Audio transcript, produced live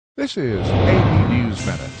This is AP News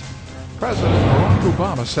Minute. President Barack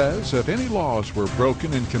Obama says if any laws were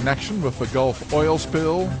broken in connection with the Gulf oil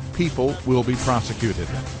spill, people will be prosecuted.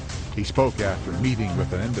 He spoke after meeting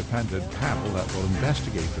with an independent panel that will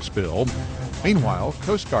investigate the spill. Meanwhile,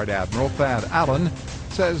 Coast Guard Admiral Thad Allen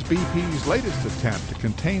says BP's latest attempt to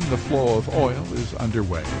contain the flow of oil is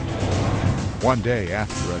underway. One day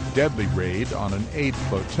after a deadly raid on an aid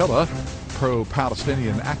flotilla,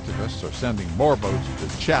 pro-Palestinian activists are sending more boats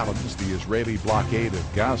to challenge the Israeli blockade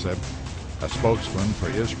of Gaza. A spokesman for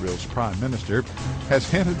Israel's prime minister has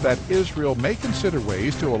hinted that Israel may consider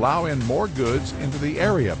ways to allow in more goods into the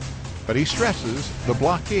area, but he stresses the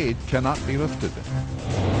blockade cannot be lifted.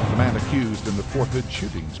 The man accused in the Fort Hood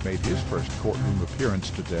shootings made his first courtroom appearance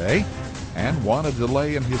today and won a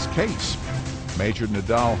delay in his case. Major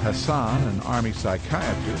Nidal Hassan, an Army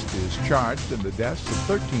psychiatrist, is charged in the deaths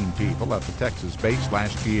of 13 people at the Texas base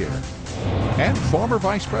last year. And former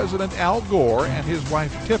Vice President Al Gore and his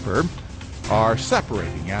wife Tipper are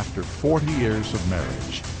separating after 40 years of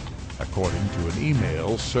marriage. According to an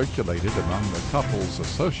email circulated among the couple's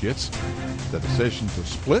associates, the decision to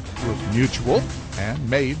split was mutual and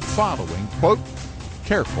made following, quote,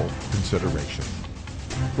 careful consideration.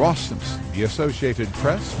 Ross Simpson, The Associated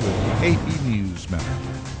Press, with AP News Minute.